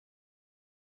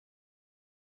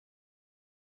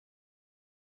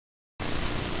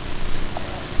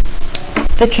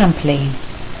The trampoline.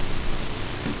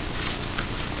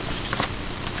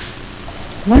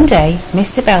 One day,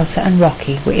 Mr. Belter and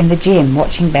Rocky were in the gym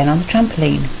watching Ben on the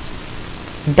trampoline.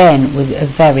 Ben was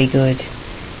very good.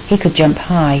 He could jump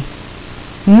high,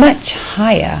 much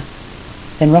higher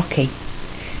than Rocky.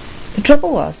 The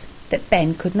trouble was that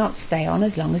Ben could not stay on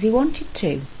as long as he wanted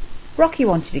to. Rocky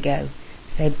wanted to go,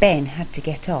 so Ben had to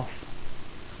get off.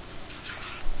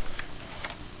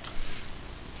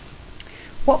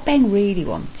 What Ben really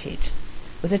wanted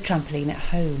was a trampoline at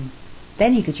home.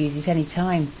 Then he could use it any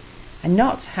time and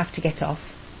not have to get off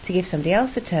to give somebody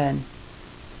else a turn.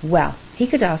 Well, he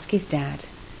could ask his dad.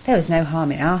 There was no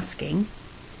harm in asking.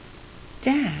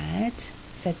 "Dad,"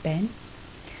 said Ben.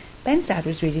 Ben's dad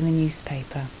was reading the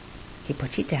newspaper. He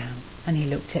put it down and he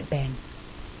looked at Ben.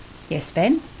 "Yes,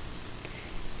 Ben?"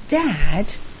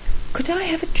 "Dad, could I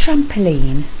have a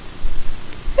trampoline?"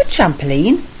 "A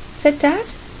trampoline?" said Dad.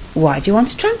 "Why do you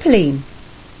want a trampoline?"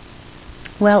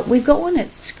 "Well, we've got one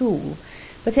at school,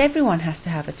 but everyone has to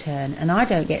have a turn, and I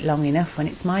don't get long enough when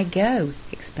it's my go,"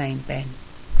 explained Ben.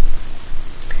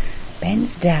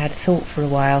 Ben's dad thought for a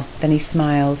while, then he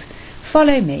smiled.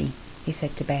 "Follow me," he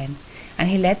said to Ben, and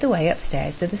he led the way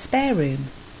upstairs to the spare room.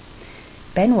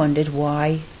 Ben wondered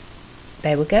why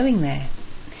they were going there.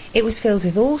 It was filled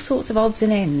with all sorts of odds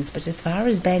and ends, but as far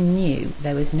as Ben knew,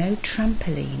 there was no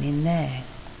trampoline in there.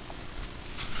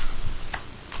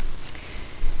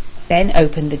 Ben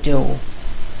opened the door,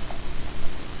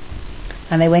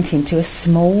 and they went into a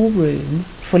small room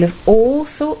full of all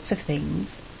sorts of things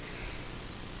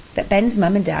that Ben's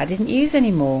mum and dad didn't use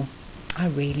anymore. "I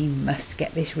really must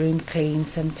get this room clean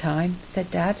sometime,"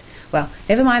 said Dad. "Well,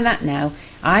 never mind that now.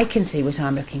 I can see what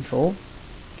I'm looking for."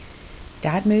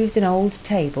 Dad moved an old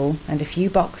table and a few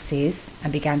boxes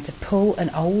and began to pull an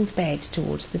old bed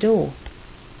towards the door.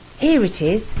 "Here it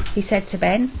is," he said to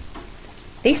Ben.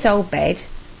 "This old bed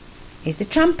is the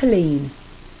trampoline."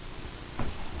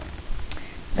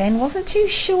 Ben wasn't too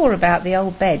sure about the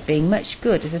old bed being much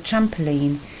good as a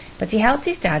trampoline, but he helped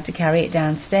his dad to carry it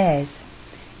downstairs.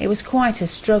 It was quite a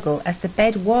struggle as the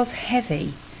bed was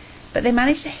heavy, but they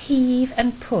managed to heave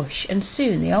and push, and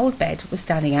soon the old bed was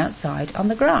standing outside on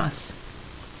the grass.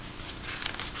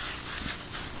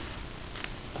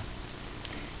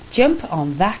 "Jump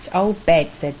on that old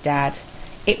bed," said Dad.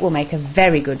 "It will make a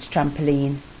very good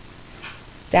trampoline."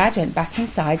 Dad went back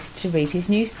inside to read his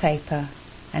newspaper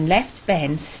and left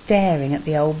Ben staring at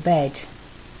the old bed.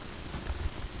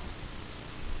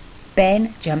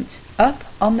 Ben jumped up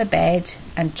on the bed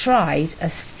and tried a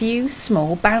few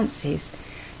small bounces.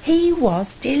 He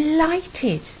was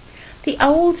delighted. The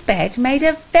old bed made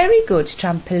a very good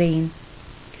trampoline.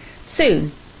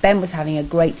 Soon Ben was having a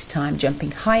great time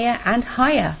jumping higher and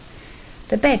higher.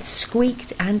 The bed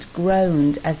squeaked and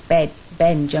groaned as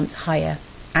Ben jumped higher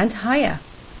and higher.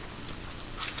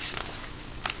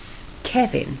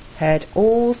 Kevin heard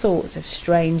all sorts of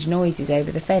strange noises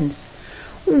over the fence.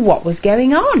 What was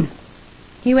going on?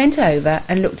 He went over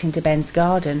and looked into Ben's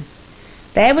garden.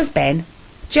 There was Ben,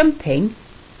 jumping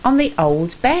on the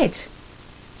old bed.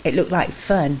 It looked like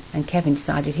fun, and Kevin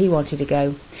decided he wanted to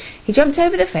go. He jumped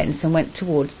over the fence and went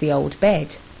towards the old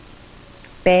bed.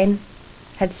 Ben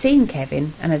had seen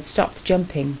Kevin and had stopped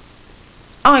jumping.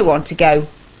 "I want to go,"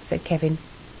 said Kevin.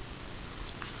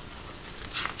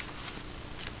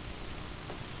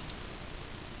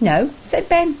 "No," said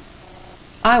Ben.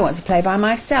 "I want to play by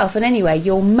myself, and anyway,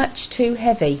 you're much too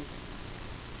heavy."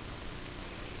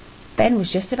 Ben was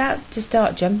just about to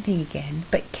start jumping again,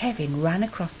 but Kevin ran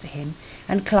across to him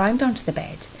and climbed onto the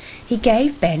bed. He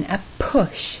gave Ben a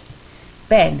push.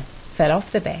 Ben fell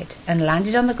off the bed and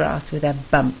landed on the grass with a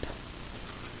bump.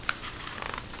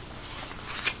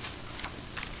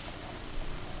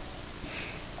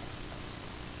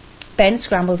 Ben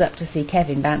scrambled up to see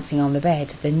Kevin bouncing on the bed.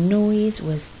 The noise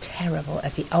was terrible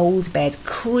as the old bed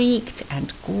creaked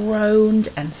and groaned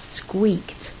and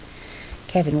squeaked.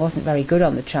 Kevin wasn't very good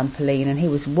on the trampoline and he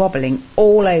was wobbling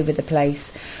all over the place.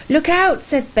 "Look out,"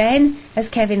 said Ben as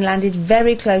Kevin landed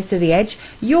very close to the edge.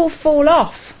 "You'll fall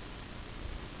off."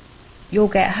 "You'll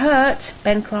get hurt,"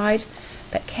 Ben cried.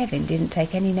 But Kevin didn't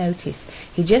take any notice.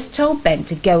 He just told Ben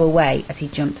to go away as he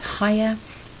jumped higher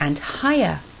and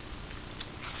higher.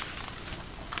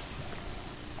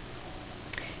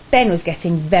 Ben was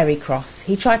getting very cross.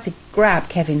 He tried to grab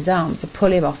Kevin's arm to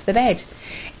pull him off the bed.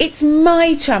 "It's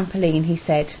my trampoline," he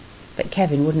said, but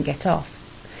Kevin wouldn't get off.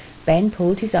 Ben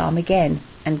pulled his arm again,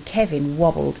 and Kevin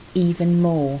wobbled even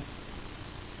more.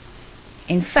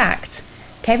 In fact,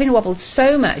 Kevin wobbled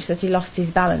so much that he lost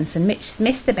his balance and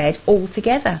missed the bed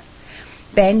altogether.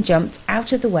 Ben jumped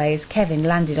out of the way as Kevin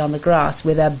landed on the grass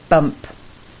with a bump.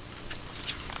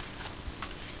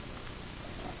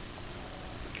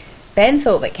 Ben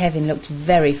thought that Kevin looked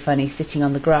very funny sitting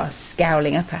on the grass,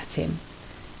 scowling up at him.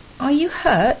 "Are you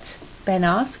hurt?" Ben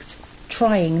asked,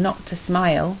 trying not to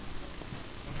smile.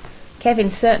 Kevin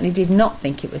certainly did not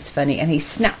think it was funny, and he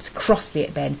snapped crossly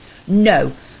at Ben.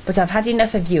 "No, but I've had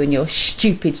enough of you and your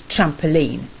stupid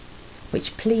trampoline,"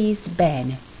 which pleased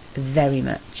Ben very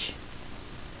much.